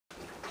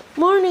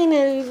Morning,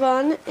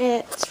 everyone.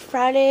 It's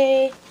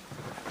Friday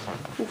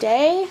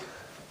day.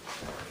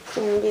 It's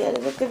gonna be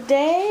a good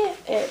day.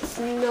 It's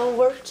no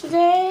work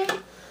today,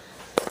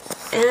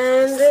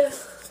 and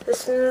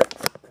this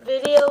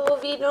video will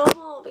be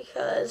normal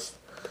because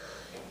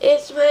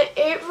it's my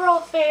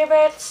April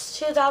favorites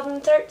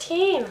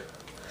 2013.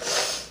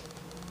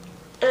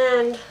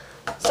 And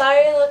sorry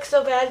it looks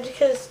so bad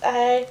because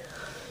I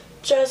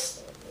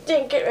just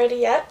didn't get ready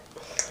yet.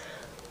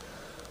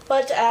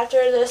 But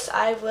after this,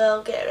 I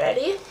will get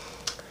ready.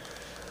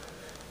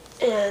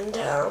 And,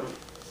 I'm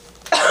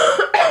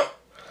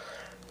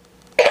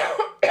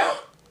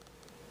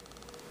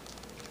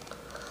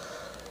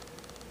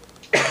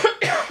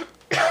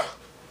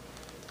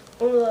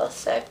a little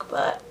sick,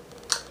 but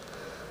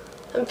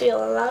I'm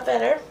feeling a lot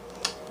better.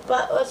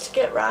 But let's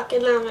get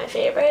rocking on my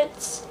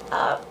favorites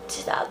of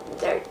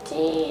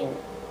 2013.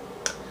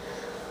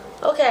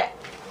 Okay,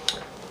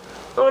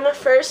 I want to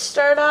first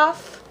start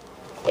off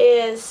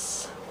is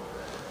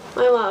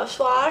my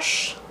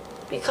mouthwash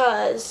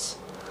because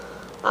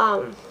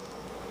I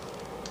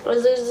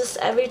lose this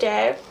every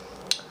day.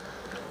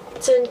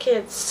 It's in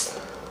kids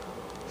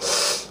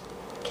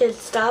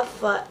stuff,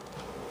 but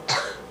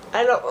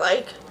I don't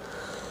like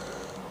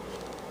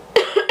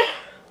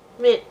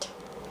mint.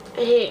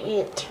 I hate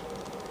mint.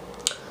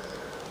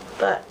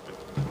 But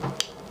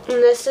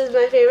this is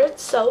my favorite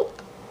soap,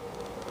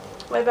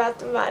 my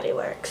Bath and Body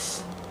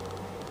Works.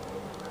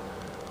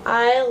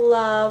 I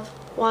love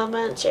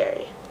watermelon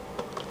cherry.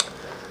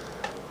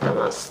 I'm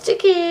all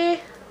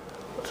sticky.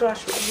 Let's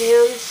wash my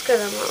hands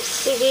because I'm all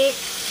sticky.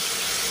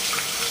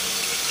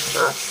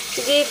 All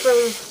sticky from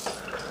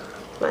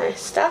my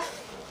stuff.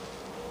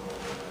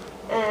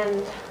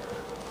 And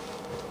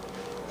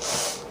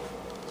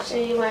show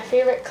you my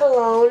favorite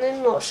cologne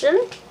and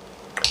lotion.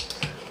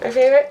 My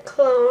favorite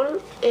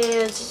cologne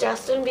is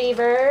Justin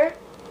Bieber,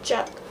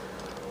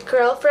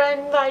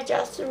 Girlfriend by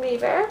Justin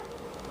Bieber.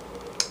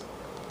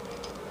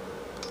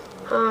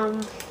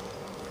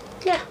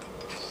 Yeah.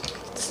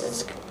 This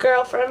is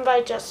Girlfriend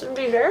by Justin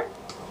Bieber.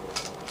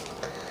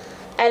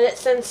 Had it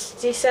since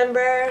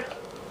December.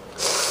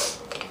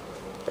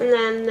 And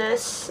then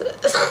this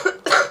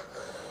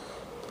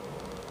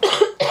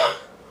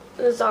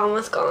is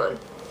almost gone.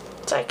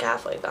 It's like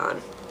halfway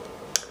gone.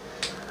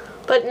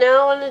 But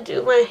now I want to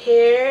do my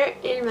hair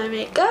and my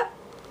makeup.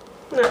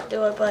 Not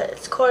do it, but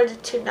it's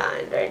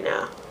 8:45 right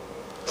now.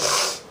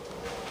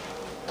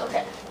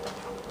 Okay.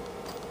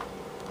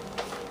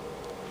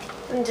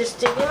 I'm just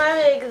digging my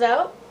wigs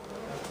out.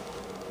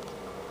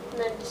 And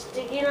then just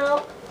digging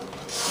out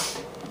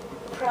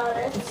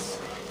products.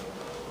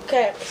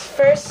 Okay,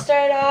 first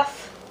start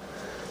off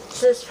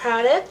this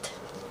product.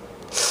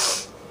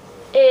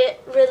 It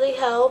really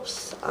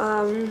helps.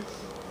 Yeah,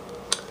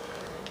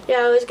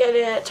 I always get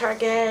it at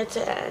Target,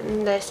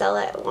 and I sell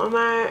it at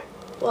Walmart,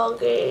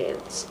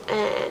 Walgreens,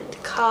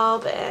 and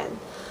Cub, and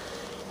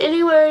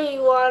anywhere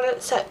you want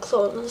it at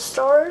clothing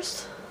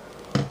stores.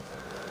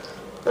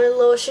 My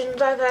lotion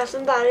by Bath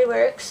and Body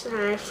Works, and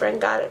my friend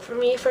got it for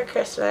me for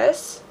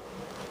Christmas.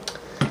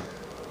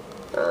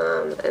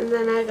 And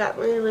then I got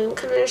my leave-in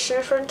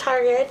conditioner from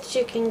Target.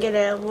 You can get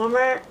it at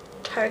Walmart,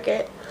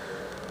 Target,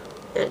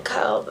 and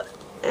Cub,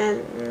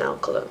 and no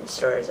clothing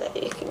stores that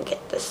you can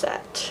get this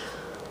at.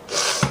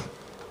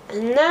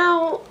 And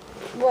now,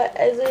 what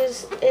I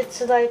lose,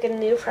 it's like a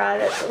new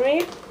product for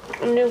me,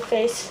 a new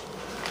face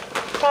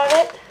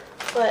product.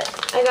 But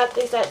I got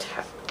these at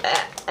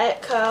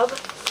Cub.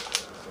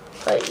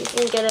 But you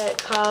can get it at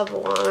Cub,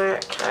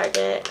 Walmart,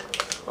 Target,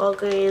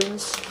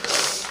 Walgreens,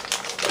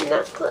 and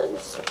not clothing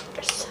stores.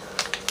 Let's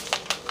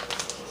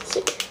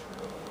see.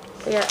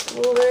 We got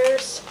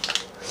Movers.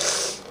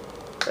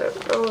 I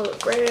don't know what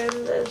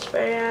brand this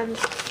brand.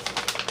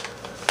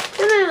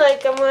 And I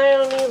like them. I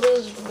only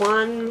lose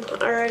one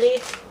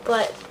already,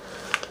 but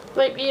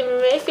might be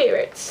my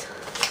favorites.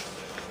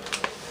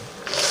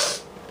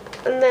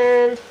 And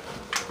then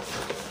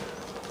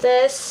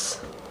this.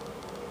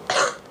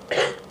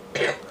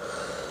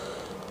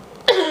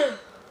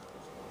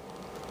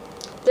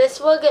 This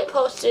will get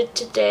posted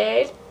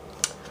today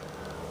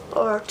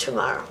or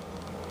tomorrow.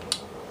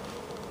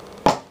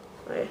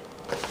 Okay.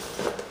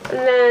 And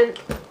then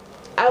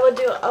I will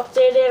do an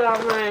updated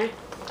on my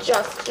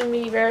Justin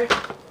Bieber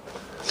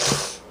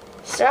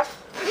stuff.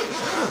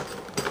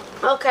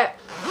 Okay.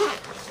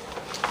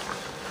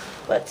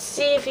 Let's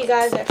see if you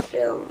guys are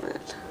filming.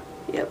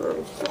 You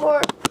have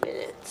 4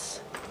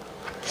 minutes.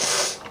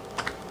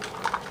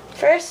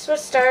 First, we'll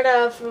start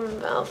off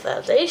with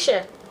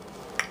foundation.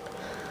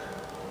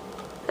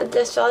 Had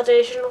this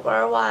foundation for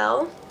a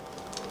while,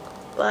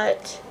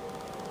 but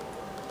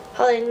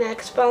probably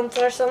next month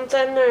or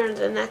something, or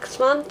the next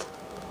month,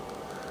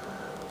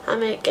 I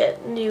might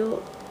get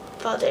new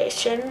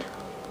foundation.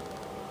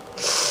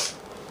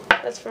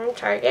 That's from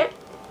Target.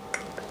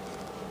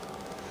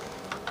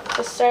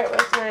 I'll start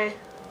with my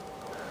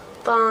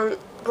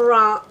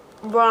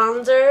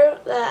bronzer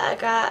that I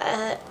got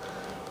at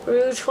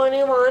Rouge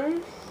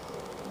 21.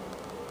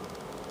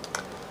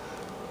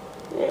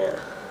 Yeah.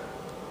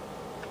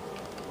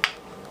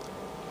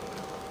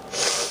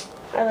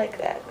 I like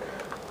that.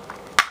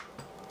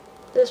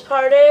 This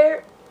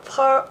powder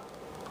is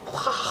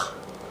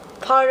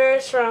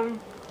from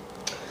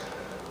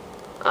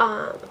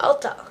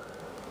Ulta.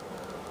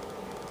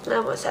 I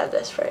almost had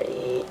this for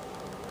a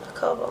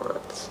couple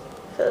months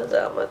because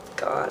that one's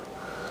gone.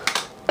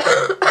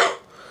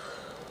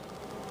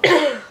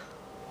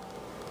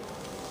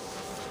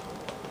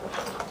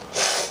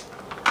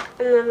 And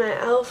then my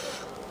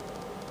e.l.f.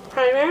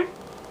 primer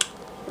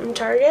from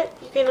Target.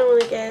 You can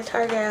only get a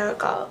Target at a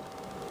call.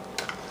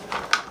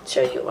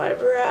 Show you my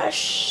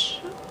brush.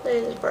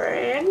 This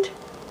brand.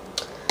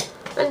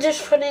 I'm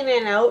just putting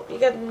it out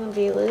because I'm going to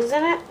be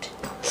losing it.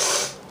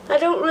 I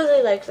don't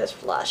really like this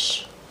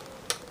blush,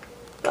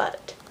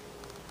 but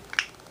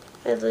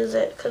I lose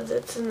it because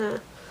it's in a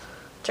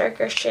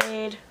darker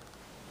shade.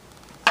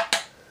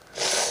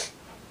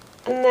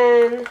 And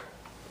then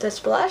this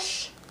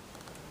blush.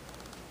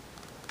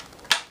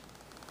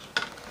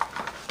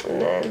 And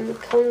then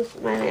comes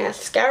my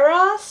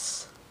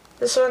mascaras.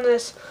 This one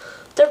is,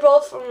 they're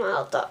both from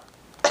Ulta.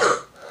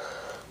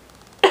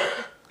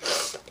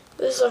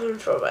 This one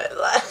from my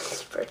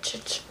last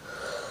purchase.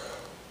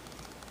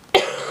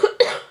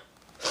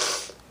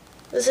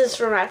 This is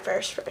for my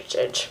first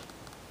purchase.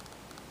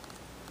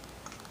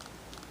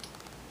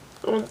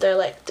 I went there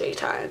like 3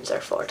 times or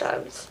 4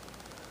 times.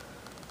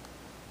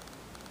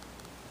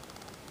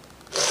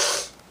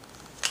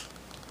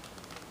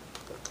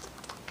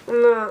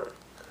 I'm gonna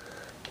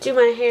do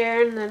my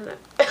hair and then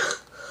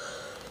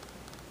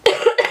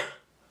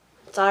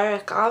sorry,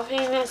 I'm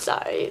coughing.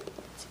 Sorry.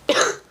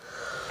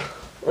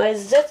 My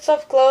zits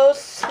up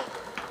close.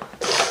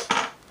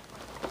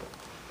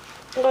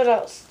 What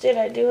else? Did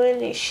I do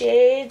any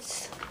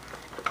shades?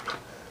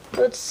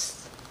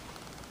 What's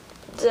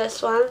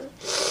this one?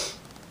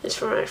 It's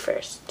for my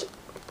first.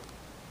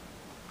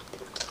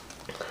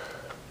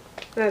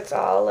 That's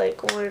all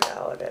like worn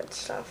out and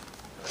stuff.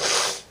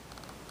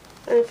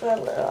 I put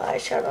a little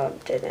eyeshadow on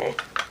today.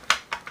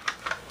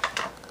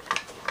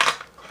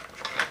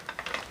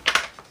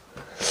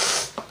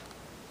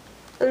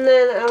 And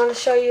then I want to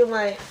show you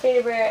my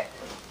favorite.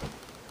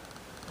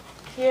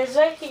 Here's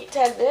my heat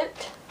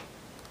tendant.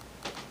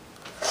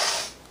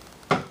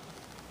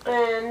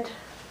 And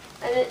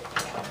I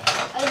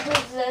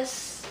did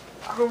this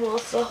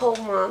almost the whole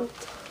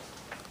month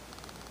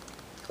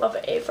of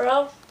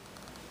April.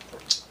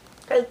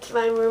 It's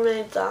my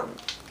roommate's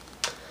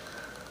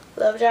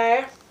blow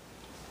dryer.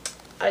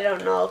 I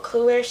don't know a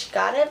clue where she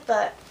got it,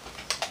 but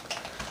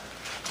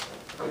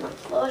I'm going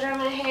to blow dry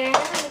my hair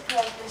because I'm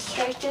going to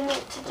straighten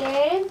it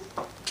today.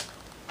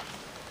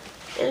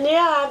 And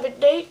yeah, I have a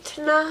date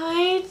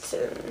tonight,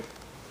 and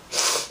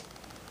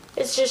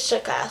it's just a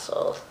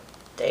casual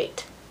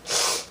date.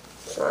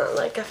 It's not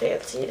like a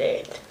fancy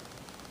date.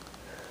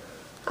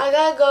 I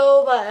gotta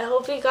go, but I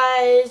hope you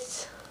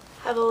guys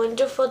have a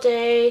wonderful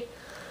day.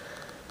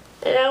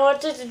 And I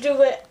wanted to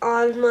do it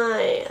on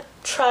my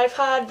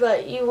tripod,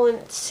 but you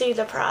wouldn't see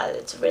the product.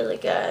 It's really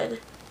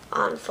good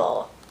on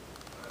full.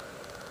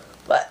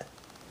 But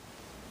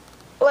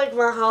like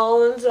my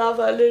haul and stuff,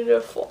 I did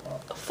a full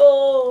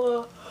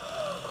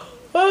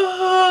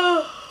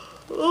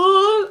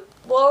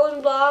wall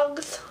and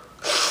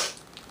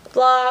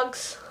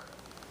vlogs,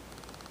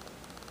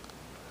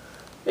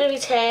 maybe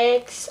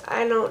tags.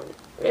 I don't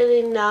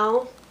really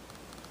know.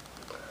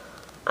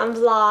 On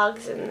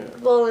vlogs and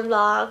bowling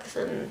vlogs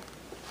and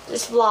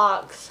just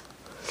vlogs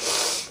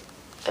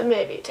and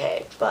maybe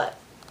tags, but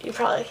you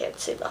probably can't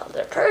see the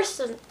other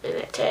person in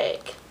a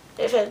tag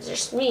if it's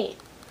just me.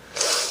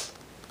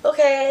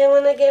 Okay, I'm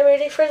gonna get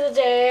ready for the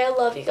day. I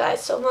love you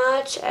guys so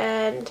much,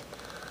 and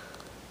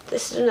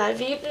this is my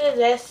view to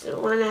this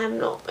when I have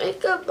no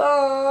makeup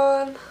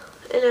on,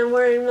 and I'm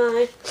wearing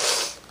my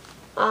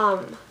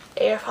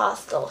Air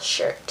Hostel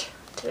shirt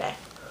today.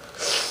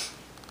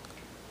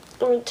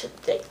 I'm to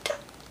the date.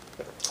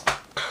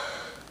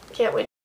 Can't wait.